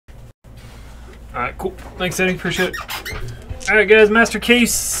All right, cool. Thanks, Eddie. Appreciate it. All right, guys. Master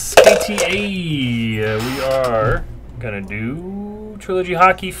Case KTA. We are gonna do Trilogy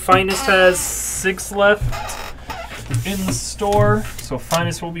Hockey. Finest has 6 left in the store, so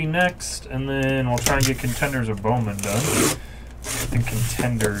Finest will be next, and then we'll try and get Contenders or Bowman done. I think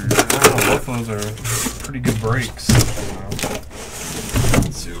Contenders. I don't know. Both of those are pretty good breaks.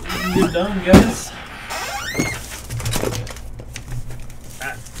 Let's see what we can get done, guys.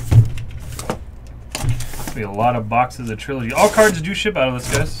 Be a lot of boxes of Trilogy. All cards do ship out of this,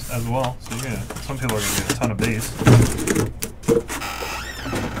 guys, as well. So you're gonna, some people are gonna get a ton of base.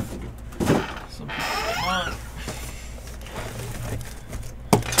 Some people will not.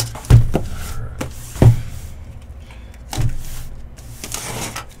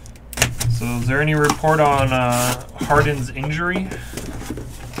 So, is there any report on Harden's injury?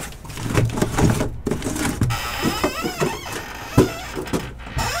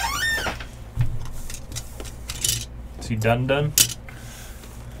 Done.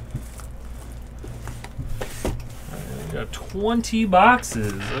 We got 20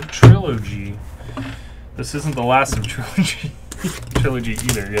 boxes of Trilogy. This isn't the last of Trilogy Trilogy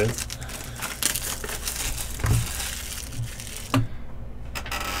either, guys.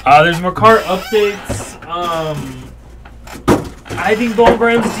 There's more card updates. I think Bone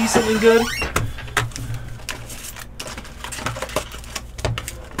Bram's decently good.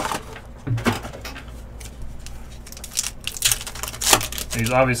 He's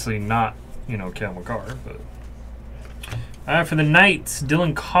obviously not, you know, Cal McCarr, but for the Knights,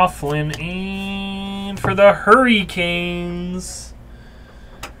 Dylan Coughlin, and for the Hurricanes,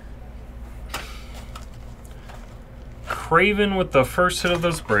 Craven with the first hit of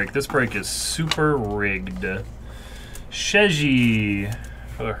this break. This break is super rigged. Sheji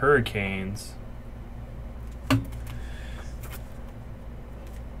for the Hurricanes.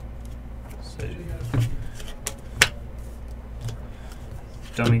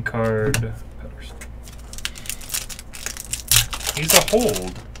 Dummy card. He's a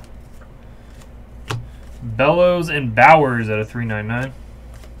hold. Bellows and Bowers at a 399.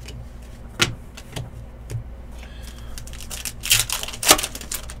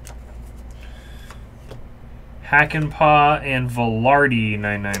 Hackenpah and Velarde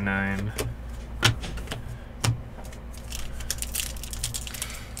 999.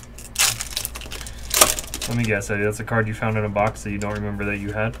 Let me guess, Eddie, that's a card you found in a box that you don't remember that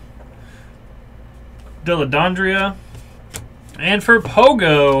you had. Deladondria. And for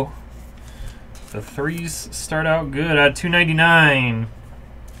Pogo, the 3s start out good at 299.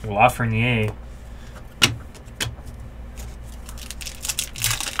 Lafreniere.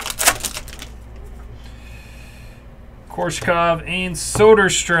 Korshkov and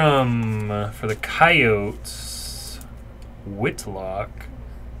Soderstrom for the Coyotes. Whitlock.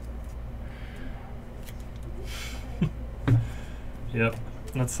 Yep,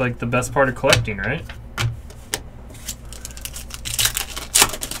 that's like the best part of collecting, right?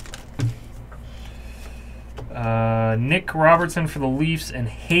 Nick Robertson for the Leafs and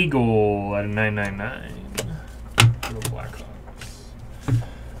Hagel at a 999 for the Blackhawks.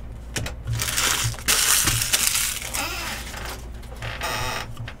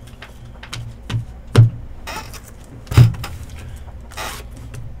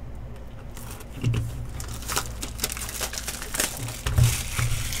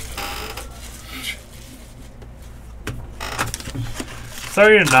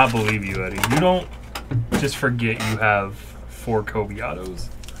 Sorry to not believe you, Eddie. You don't just forget you have 4 Kobe autos.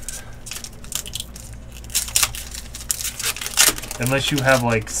 Unless you have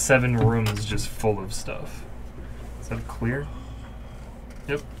like 7 rooms just full of stuff. Is that clear?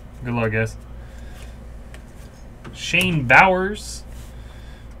 Yep. Good luck, guys. Shane Bowers.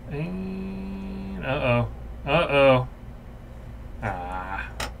 And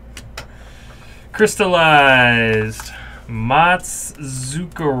crystallized. Mats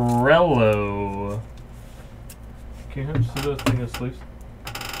Zuccarello. Can you help see the thing of sleeves?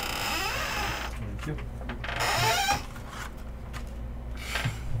 Thank you.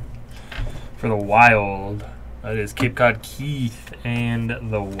 For the Wild. That is Cape Cod Keith and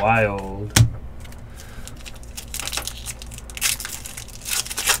the Wild.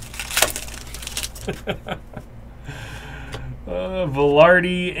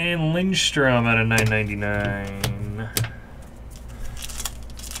 Velarde and Lindstrom at a 999.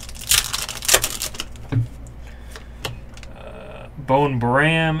 Bone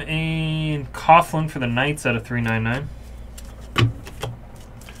Bram and Coughlin for the Knights at a 399.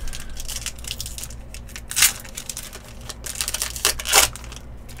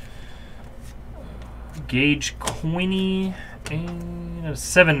 Gage Quinney and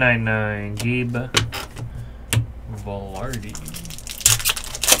 $7.99. Gabe Velarde.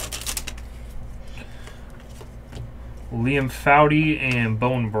 Liam Foudy and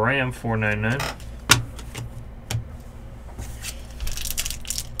Bowen Bram, $4.99.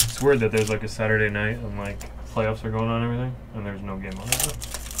 It's weird that there's like a Saturday night and like playoffs are going on and everything, and there's no game on it.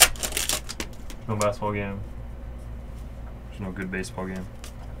 No basketball game. There's no good baseball game.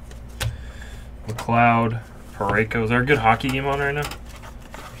 McLeod, Parayko. Is there a good hockey game on right now?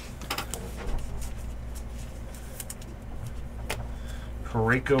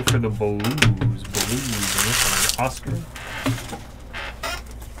 Parayko for the Blues. And this one is Oscar.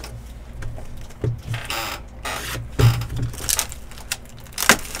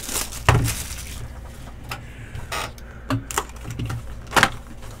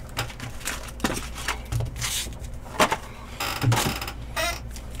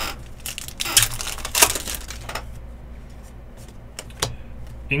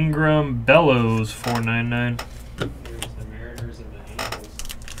 Ingram Bellows, $4.99.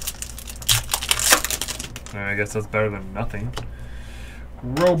 I guess that's better than nothing.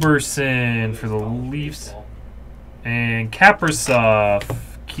 Roberson for the Leafs. And Kaprizov.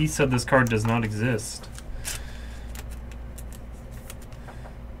 Keith said this card does not exist.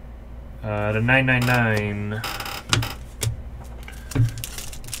 At a $9.99.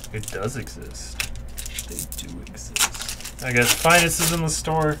 It does exist. They do exist. I guess Finest is in the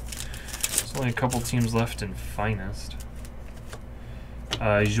store. There's only a couple teams left in Finest.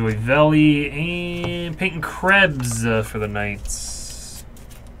 Joyvelli and Peyton Krebs for the Knights.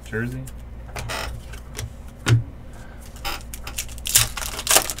 Jersey.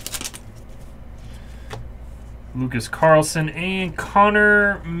 Lucas Carlson and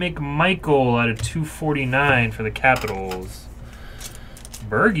Connor McMichael out of 249 for the Capitals.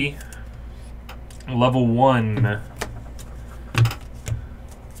 Bergie. Level 1.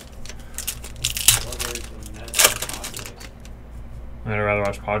 I'd rather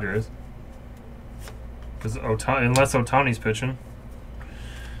watch Padres. Because unless Ohtani's pitching.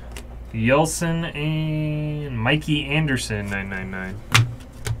 Yeltsin and Mikey Anderson, $9.99.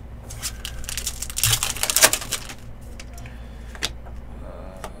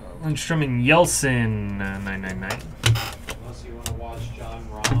 Lindstrom and Yeltsin, $9.99. Unless you want to watch John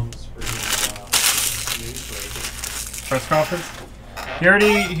Rahm's freaking news break. Press conference? He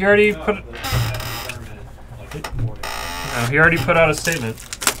already put. He already put out a statement.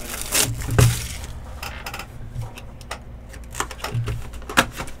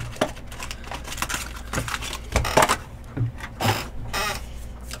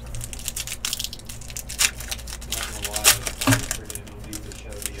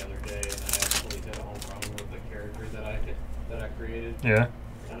 Yeah.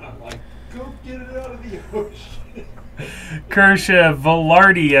 And I'm like, go get it out of the ocean. Kershaw,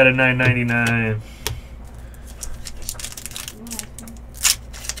 Velarde at a $9.99.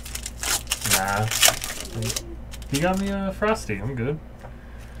 Nah. He got me a Frosty. I'm good.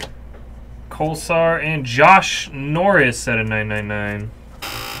 Kolsar and Josh Norris at a $9.99.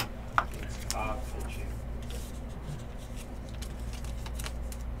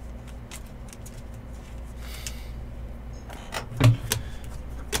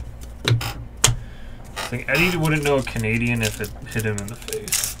 I think Eddie wouldn't know a Canadian if it hit him in the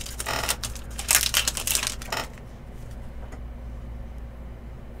face.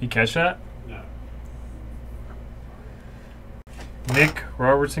 You catch that? No. Nick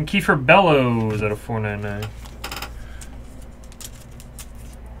Robertson, Kiefer Bellows at a $4.99.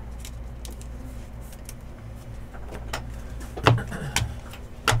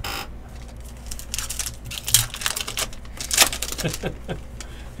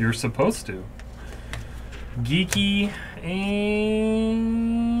 You're supposed to. Geeky and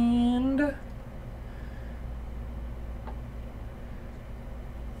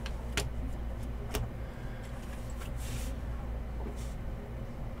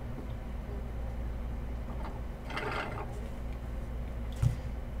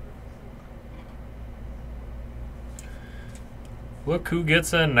look who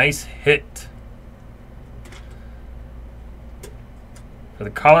gets a nice hit. For the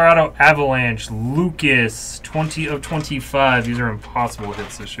Colorado Avalanche, Lucas, 20 of 25. These are impossible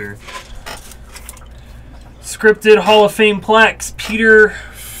hits this year. Scripted Hall of Fame plaques, Peter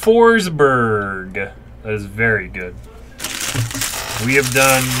Forsberg. That is very good. We have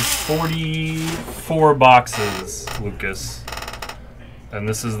done 44 boxes, Lucas. And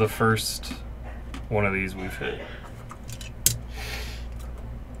this is the first one of these we've hit.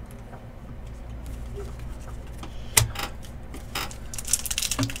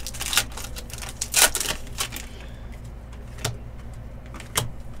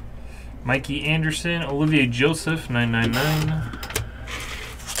 Mikey Anderson, Olivier Joseph, 999.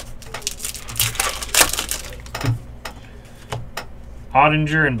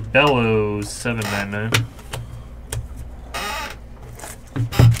 Ottinger and Bellows, 799.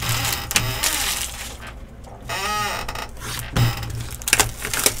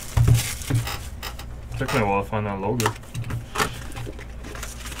 Took me a while to find that logo.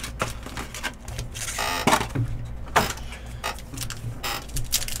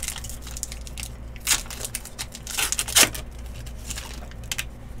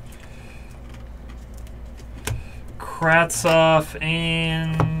 Kravtsov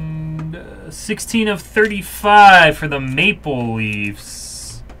and 16 of 35 for the Maple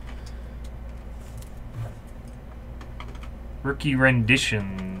Leafs. Rookie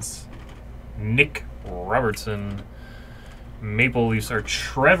renditions. Nick Robertson. Maple Leafs are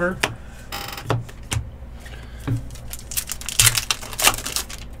Trevor.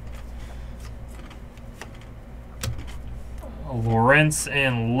 Lawrence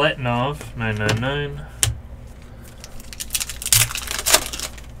and Letnov, 999.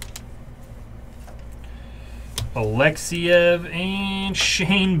 Alexiev and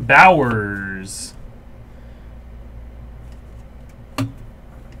Shane Bowers.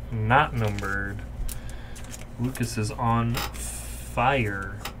 Not numbered. Lucas is on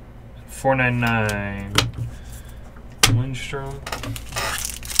fire. 499. Lindstrom.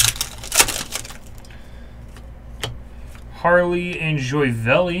 Harley and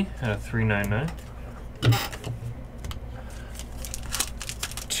Joyvelli at 399.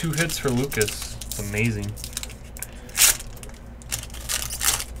 2 hits for Lucas. It's amazing.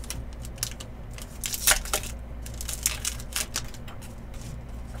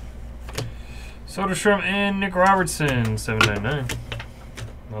 Soderstrom and Nick Robertson, 799.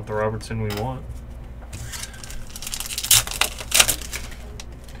 Not the Robertson we want.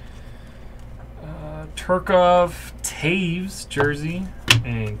 Turkov, Taves, jersey,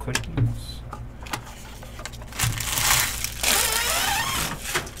 and Quinton's.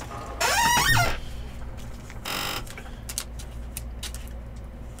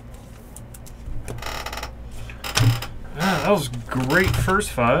 That was great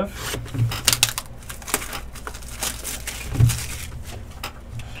first 5.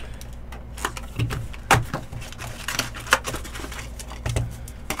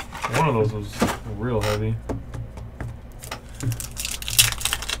 One of those was real heavy.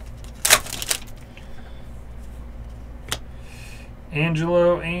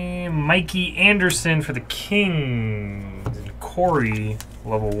 Angelo and Mikey Anderson for the Kings. And Corey,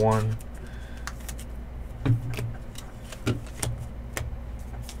 level 1.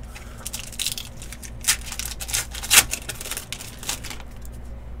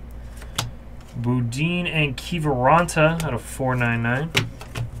 Boudin and Kiviranta out of 499.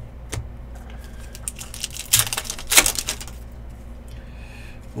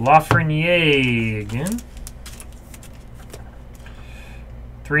 Lafreniere again.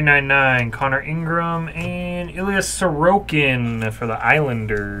 399. Connor Ingram and Ilya Sorokin for the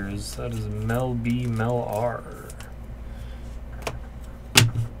Islanders. That is Mel B. Mel R.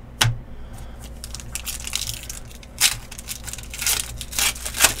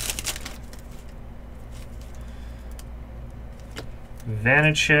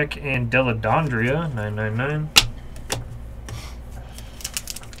 Vanacek and Deladondria, 999.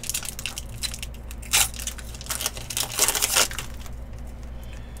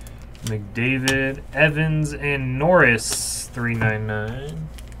 McDavid, Evans, and Norris, 399.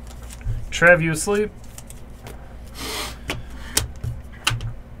 Trev, you asleep?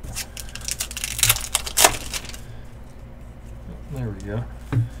 There we go.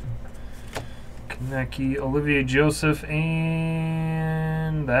 Konecki, Olivier Joseph,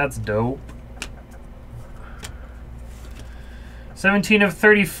 and that's dope. 17 of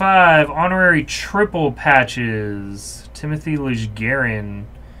 35, honorary triple patches. Timothy Liljegren.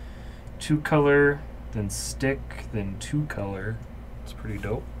 2-color, then stick, then 2-color. It's pretty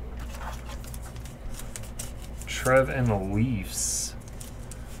dope. Trev and the Leafs.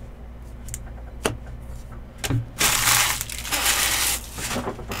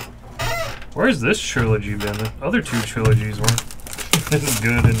 Where's this trilogy been? The other 2 trilogies weren't this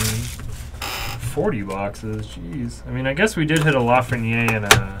good in 40 boxes. Jeez. I mean, I guess we did hit a Lafreniere and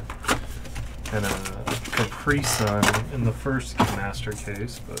a Capri Sun in the first master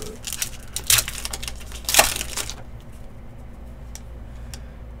case, but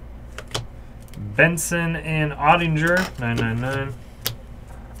Benson and Ottinger, 999.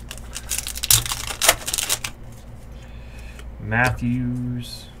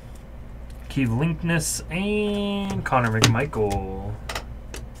 Matthews, Keith Linkness, and Connor McMichael.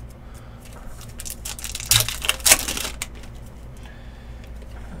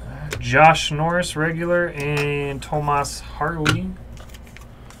 Josh Norris, regular, and Tomas Harley.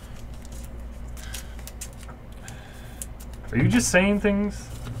 Are you just saying things?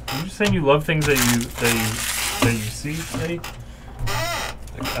 Are you just saying you love things that you see, Eddie?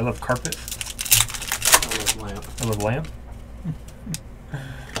 Like, I love carpet. I love lamp. I love lamp.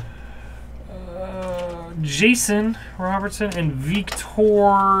 Jason Robertson and Victor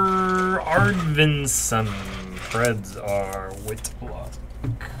Arvidsson. Preds are Whitlock.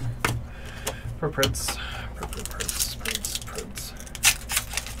 For Preds. Preds.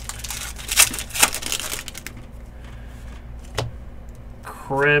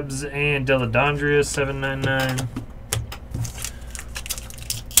 Krebs and Deladondria, $7.99.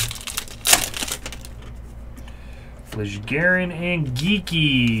 Flishgaren and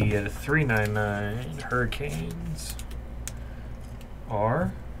Geeky at $3.99. Hurricanes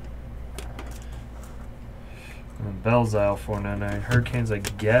are Belzile $4.99. Hurricanes, I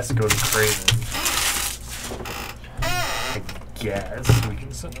guess, go to Craven. I guess we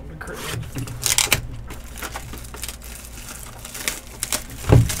can send them to Craven.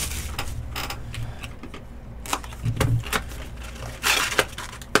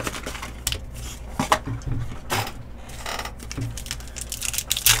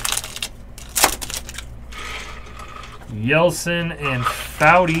 Yeltsin and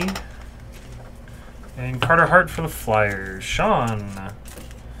Foudy. And Carter Hart for the Flyers. Sean.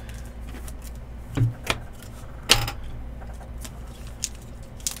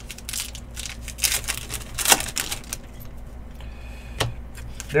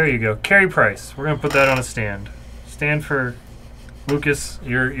 There you go. Carey Price. We're going to put that on a stand. Stand for Lucas.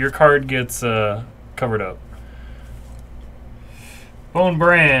 Your card gets covered up. Bone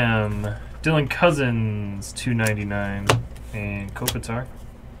Bram. Dylan Cousins, $2.99, and Kopitar.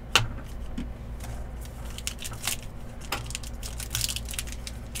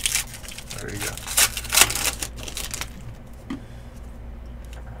 There you go.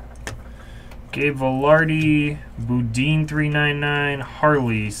 Gabe Velarde, Boudin, $3.99,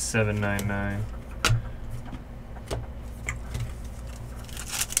 Harley, $7.99.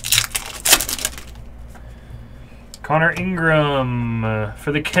 Connor Ingram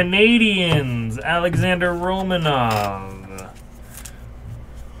for the Canadians, Alexander Romanov.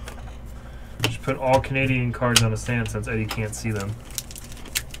 Just put all Canadian cards on a stand since Eddie can't see them.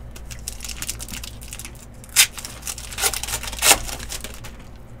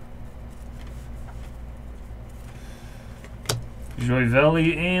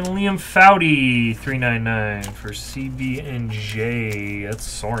 Joyvelli and Liam Foudy, $3.99 for CB and J. That's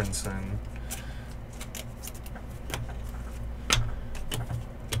Sorensen.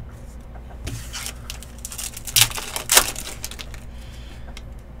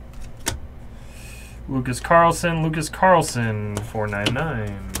 Lucas Carlson,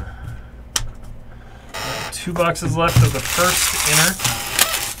 $4.99. 2 boxes left of the first inner.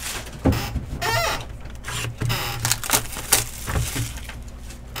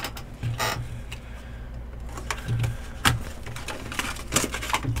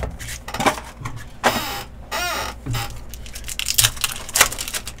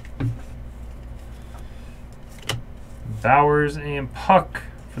 Bowers and Puck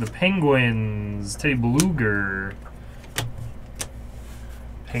for the Penguins, Teddy Bluger.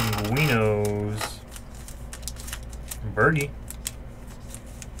 Penguinos. Bergie.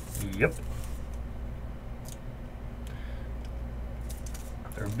 Yep.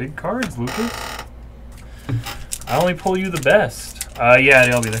 They're big cards, Lucas. I only pull you the best.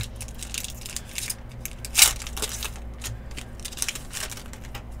 Yeah, I'll be there.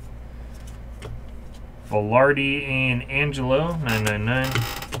 Velarde and Angelo,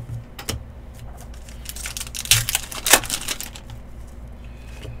 $9.99.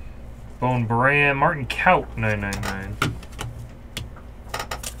 Bone Bram, Martin Kaut, $9.99.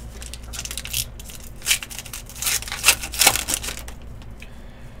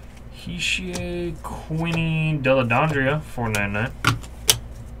 Hischier, Quinny, Deladondria, $4.99.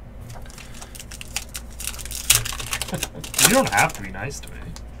 You don't have to be nice to me.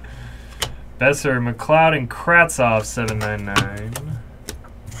 Besser, McLeod, and Kratzov, $7.99.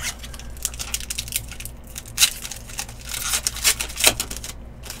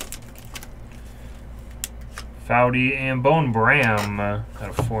 Foudy and Bone Bram out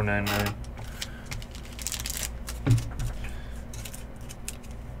of $4.99.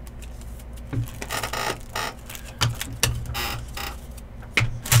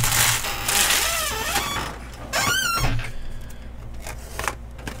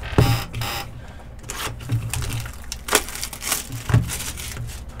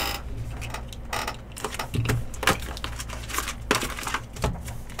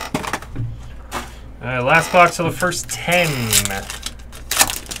 Alright, last box of the first 10.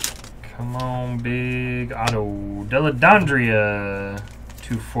 Come on, big auto. Deladondria,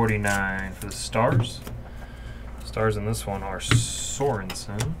 249 for the Stars. Stars in this one are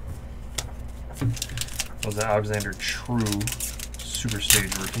Sorensen. Was that Alexander True, Super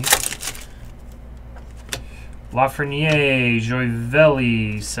Stage rookie. Lafreniere,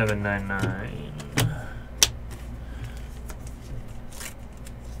 Joyvelli, 799.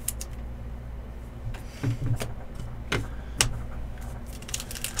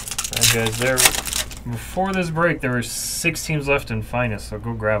 Alright guys, before this break there were 6 teams left in Finest, so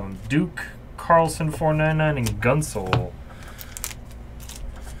go grab them. Duke, Carlson, 499, and Gunsel.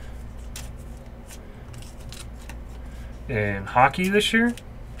 In hockey this year,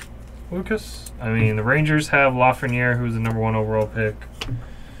 Lucas? I mean, the Rangers have Lafreniere, who's the #1 overall pick.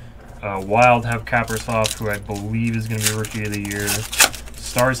 Wild have Kaprizov, who I believe is going to be Rookie of the Year.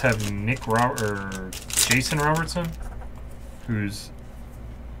 Stars have Jason Robertson, who's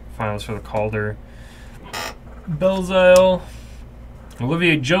finalist for the Calder. Belzile,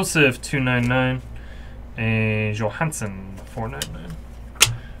 Olivier Joseph, 299, and Johansson, 499.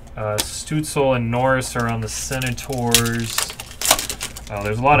 Stutzel and Norris are on the Senators.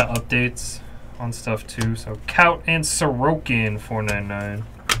 There's a lot of updates on stuff too. So Kaut and Sorokin, 499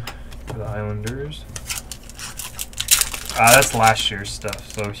 for the Islanders. That's last year's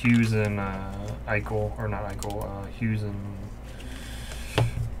stuff. So Hughes and Eichel, or not Eichel, Hughes and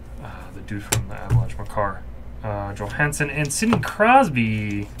the dude from the Avalanche, Makar. Johansson and Sidney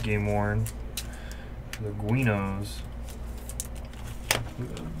Crosby, game worn for the Guinos.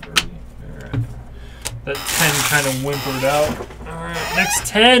 Alright. That 10 kind of whimpered out. Alright, next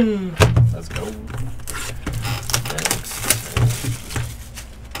 10. Let's go. Next 10.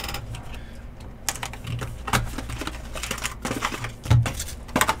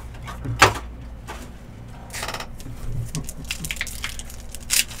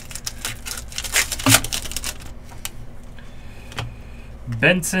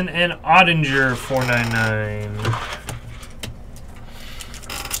 Benson and Ottinger, 499.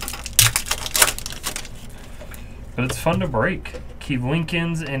 But it's fun to break. Keith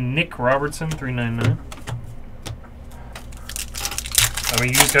Lincolns and Nick Robertson, 399. I mean,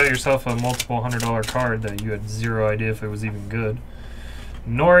 you just got yourself a multiple $100 card that you had zero idea if it was even good.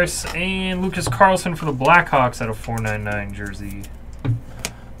 Norris and Lucas Carlson for the Blackhawks at a 499 jersey.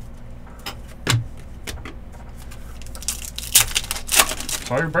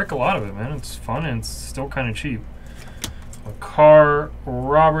 So you break a lot of it, man. It's fun and it's still kind of cheap. Makar,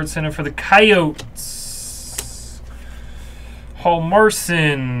 Robertson, and for the Coyotes,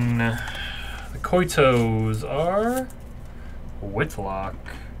 Hallmarson. The Coitos are Whitlock,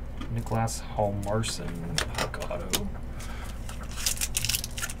 Nicholas Hallmarson, Puck Auto.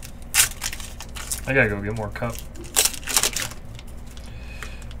 I gotta go get more cup.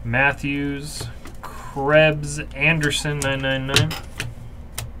 Matthews, Krebs, Anderson, 999.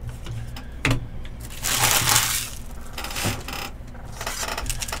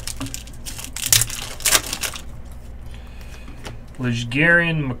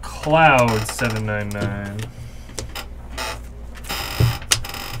 Lejgarian McLeod, 799.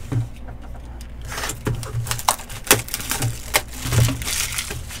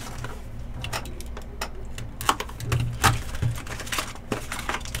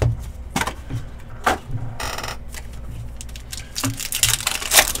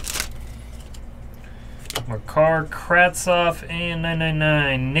 Makar, Kravtsov, and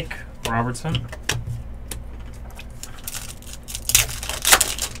 999, Nick Robertson.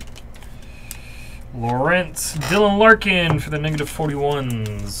 Lawrence, Dylan Larkin for the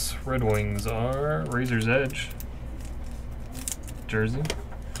 -41s. Red Wings are Razor's Edge jersey.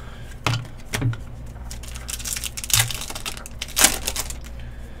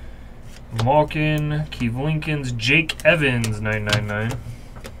 Malkin, Keith Lincolns, Jake Evans, 999.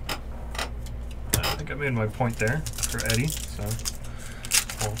 I think I made my point there for Eddie, so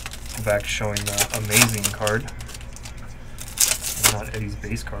we'll go back showing the amazing card, and not Eddie's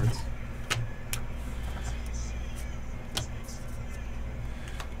base cards.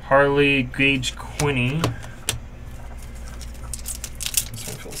 Harley, Gage Quinney. This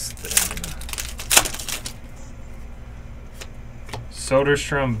one feels thin.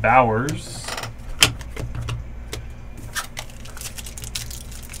 Soderstrom, Bowers.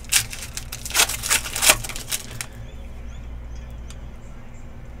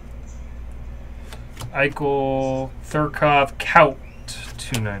 Eichel, Thurkov, Kaut,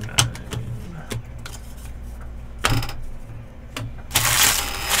 299.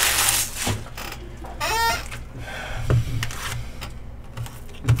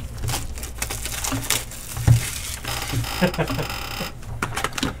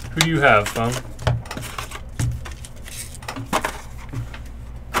 Who do you have, Fum?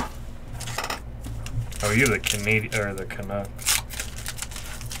 Oh, you're the Canadian or the Canucks.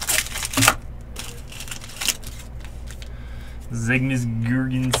 Zygmus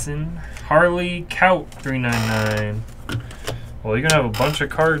Jurgensen, Harley Kaut 399. Well, you're gonna have a bunch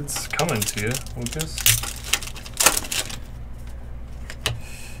of cards coming to you, Lucas.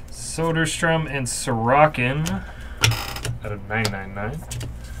 Soderstrom and Sorokin out of 999.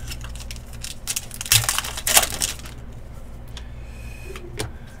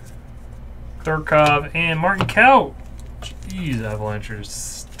 Thurkov and Martin Kaut. Jeez, Avalanche are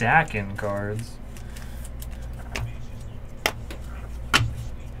just stacking cards.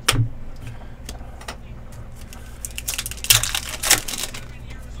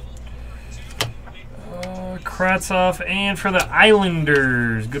 Kravtsov, and for the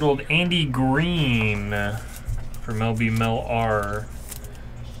Islanders, good old Andy Green from LB Mel R.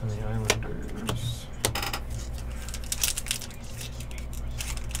 And the Islanders.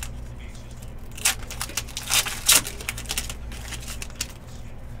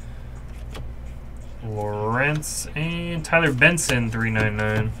 Lawrence and Tyler Benson,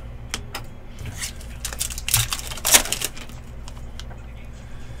 399.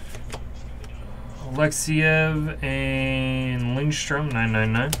 Alexiev and Lindstrom,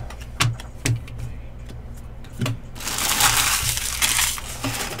 999.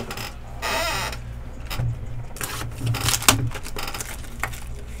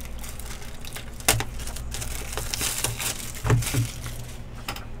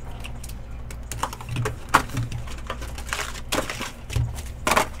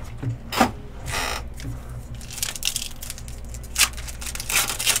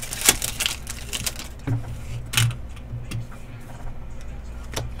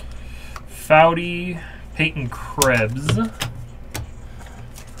 Foudy, Peyton Krebs.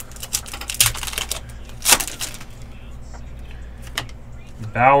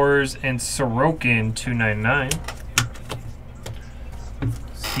 Bowers and Sorokin, 299.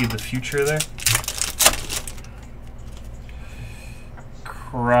 See the future there.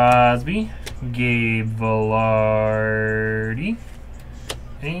 Crosby, Gabe Velarde.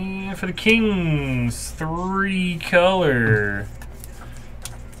 And for the Kings, 3-color.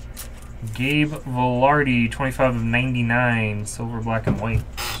 Gabe Velarde, 25 of 99, silver, black, and white.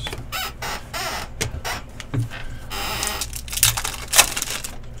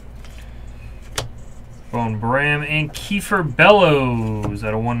 Bone Bram and Kiefer Bellows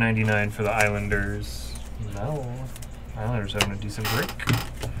out of 199 for the Islanders. No, Islanders having a decent break.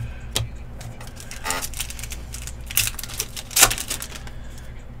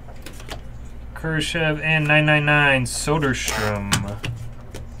 Khrushchev and 999 Soderstrom.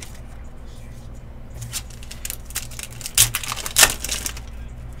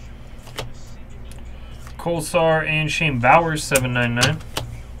 Kolsar and Shane Bowers, 799.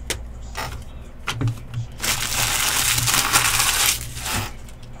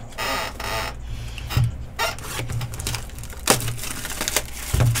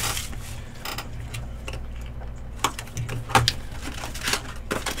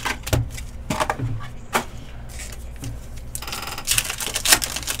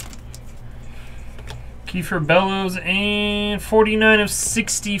 Kiefer Bellows and 49 of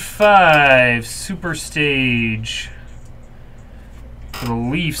 65 Super Stage for the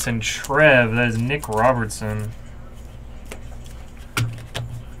Leafs and Trev. That is Nick Robertson.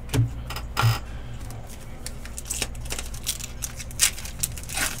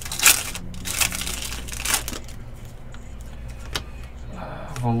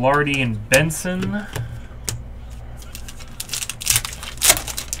 Velarde and Benson.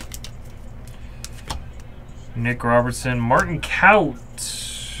 Nick Robertson, Martin Kaut,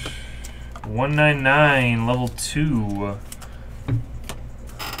 199, level 2.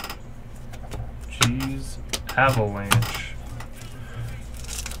 Jeez, Avalanche. I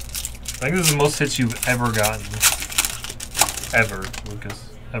think this is the most hits you've ever gotten. Ever, Lucas.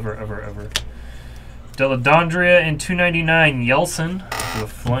 Ever. Deladondria and 299, Yeltsin for the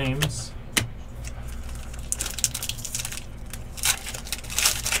Flames.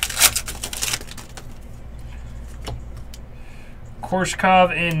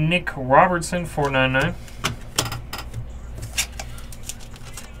 Korshkov and Nick Robertson, 499.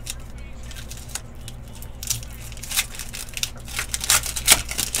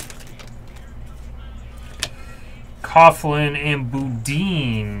 Coughlin and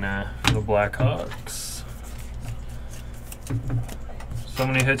Boudin for the Blackhawks. So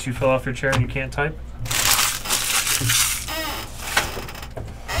many hits you fell off your chair and you can't type?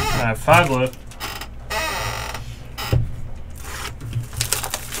 I have 5 left.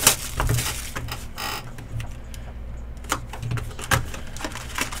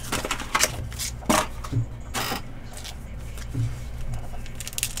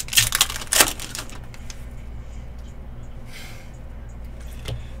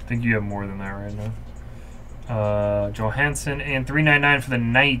 think you have more than that right now. Johansson and 399 for the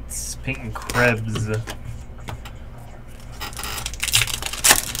Knights. Peyton Krebs.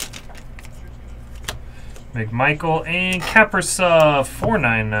 McMichael and Kaprizov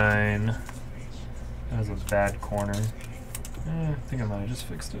 499. That was a bad corner. I think I might have just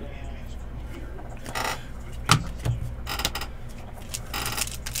fixed it.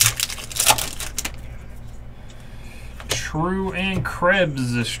 True and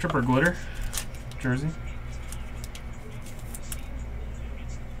Krebs stripper glitter jersey.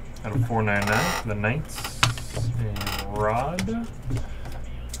 Out of 499 for the Knights. And Rod.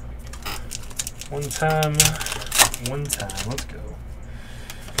 One time. Let's go.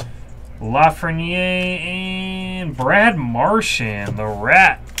 Lafreniere and Brad Marchand, the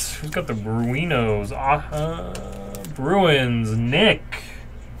Rat. Who's got the Bruinos? Bruins, Nick.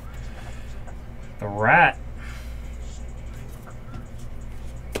 The Rat.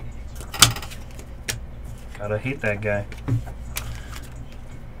 Gotta hate that guy.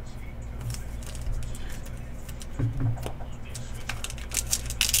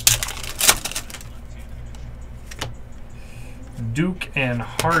 Duke and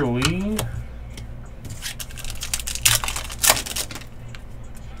Harley.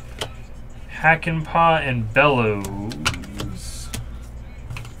 Hackenpah and Bellows.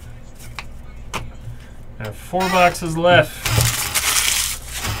 I have 4 boxes left.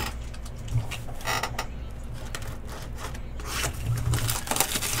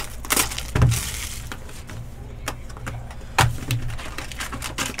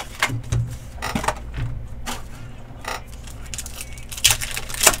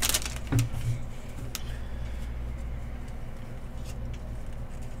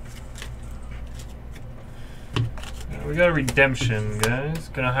 We got a redemption, guys.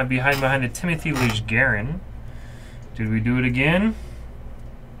 Gonna be hiding behind a Timothy Liljegren. Did we do it again?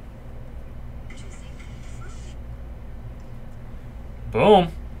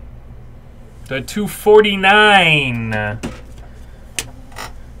 Boom. The 249.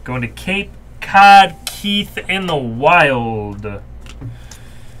 Going to Cape Cod, Keith, and the Wild.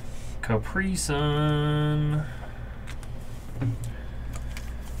 Capri Sun.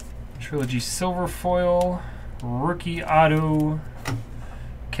 Trilogy Silver Foil. Rookie auto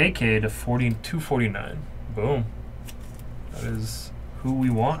KK to 249. Boom. That is who we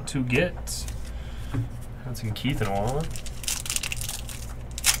want to get. Haven't seen Keith in a while.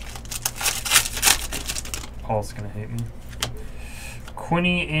 Paul's gonna hate me.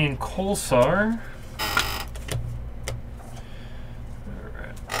 Quinney and Kolsar.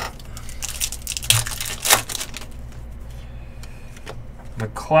 Alright.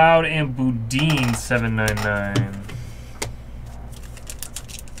 McLeod and Boudin 799.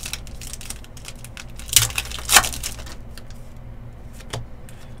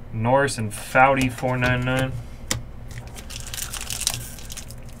 Norris and Foudy 499.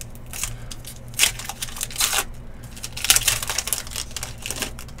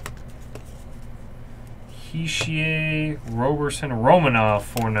 Hischier, Roberson, Romanov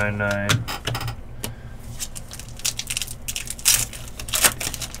 499.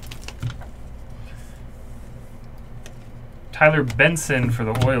 Tyler Benson for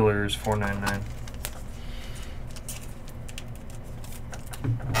the Oilers 499.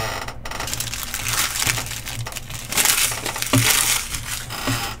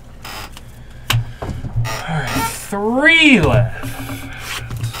 All right, 3 left.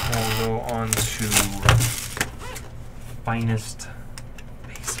 We'll go on to Finest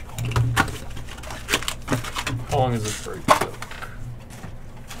Baseball. How long is this break?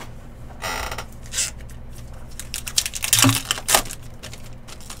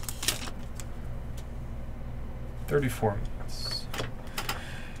 34 minutes.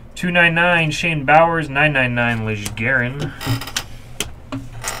 299 Shane Bowers, 999 Liljegren.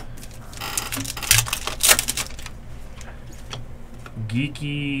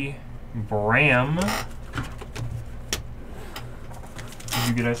 Geeky Bram. Did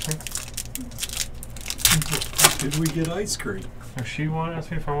you get ice cream? Did we get ice cream? Or she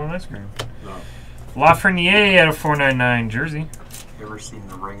asked me if I want ice cream. No. Lafreniere out of 499 jersey. You ever seen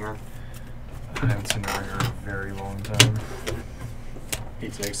The Ringer? I haven't seen The Ringer in a very long time. He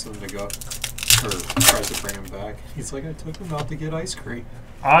takes them to go, or tries to bring him back. He's like, I took him out to get ice cream.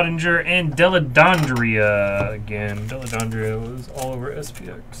 Ottinger and Deladondria again. Deladondria was all over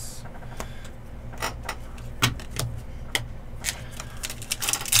SPX.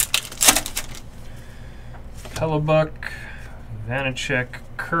 Hellebuck, Vanacek,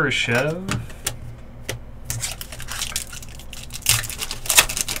 Kurashev.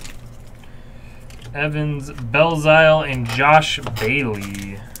 Evans, Belzile, and Josh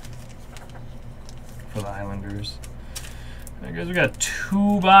Bailey. for the Islanders. Alright guys, we got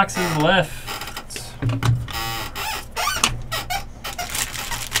 2 boxes left.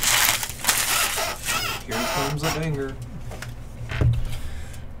 Here comes a banger. Am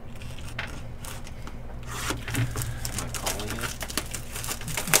I calling it?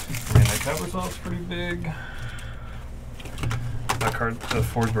 I mean, that cover salt's pretty big. That card, the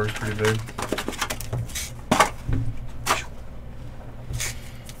Forsberg's pretty big.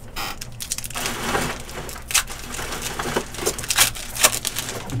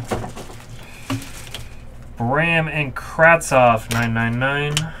 Bram and Kravtsov,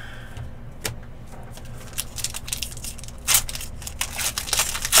 999.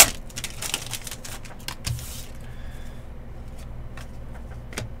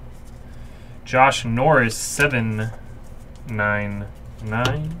 Josh Norris, 799.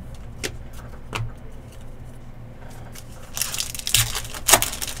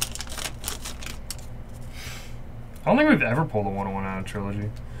 I don't think we've ever pulled a 101 out of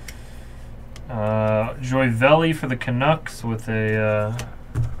Trilogy. Joyvelli for the Canucks with a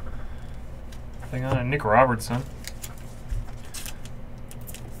thing on it. Nick Robertson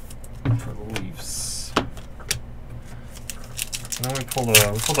for the Leafs. And then we pulled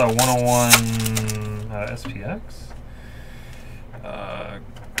that 101 SPX.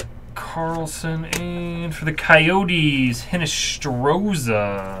 Carlson, and for the Coyotes,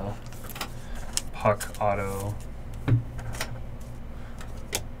 Hinostroza puck auto.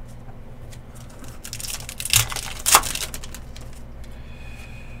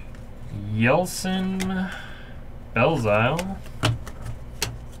 Yeltsin, Belzile.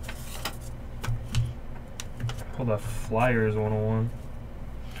 Pull the Flyers 101.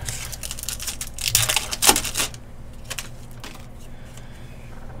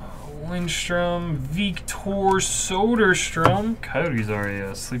 Lindstrom, Viktor Soderstrom. Coyotes are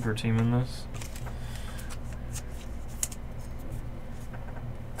a sleeper team in this.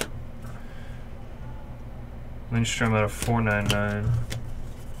 Lindstrom out of 499.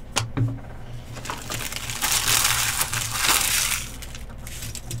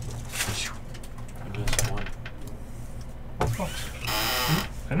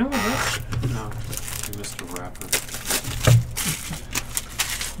 I know that. No, you missed a wrapper.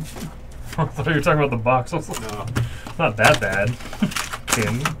 I thought you were talking about the box. No. Not that bad.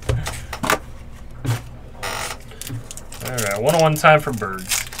 Kidding. Alright, 101 time for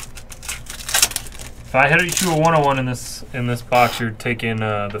Birds. If I had you a 101 in this box, you're taking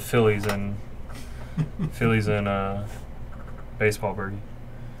the Phillies and baseball birdie.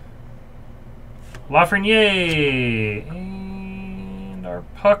 Lafreniere, and our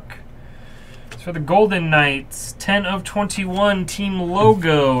puck is for the Golden Knights. 10 of 21 team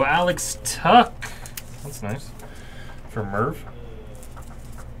logo. Alex Tuck. That's nice for Merv.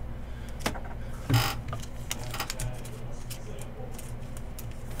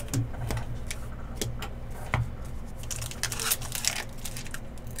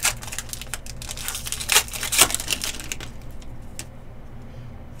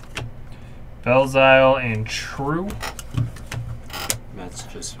 Belzile and True. Matt's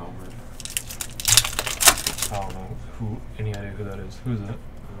just homered. I don't know any idea who that is. Who's that? I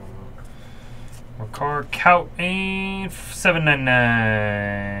don't know. Makar, Kaut, and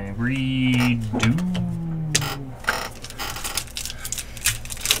 799. Redo.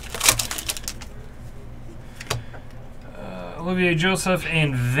 Olivier Joseph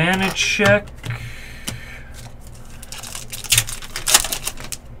and Vanacek.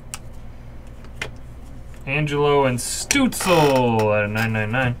 Angelo and Stutzel at a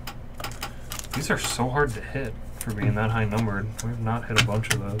 999. These are so hard to hit for being that high numbered. We have not hit a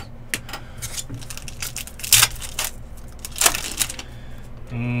bunch of those.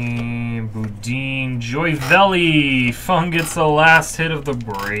 And Boudin, Joyvelli. Fung gets the last hit of the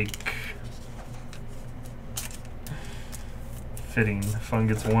break. Fitting. Fun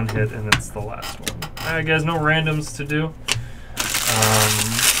gets one hit and it's the last one. Alright guys, no randoms to do.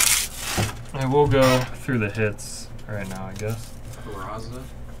 I will go through the hits right now, I guess. Peraza.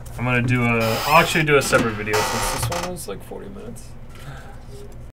 I'll actually do a separate video since this one was like 40 minutes.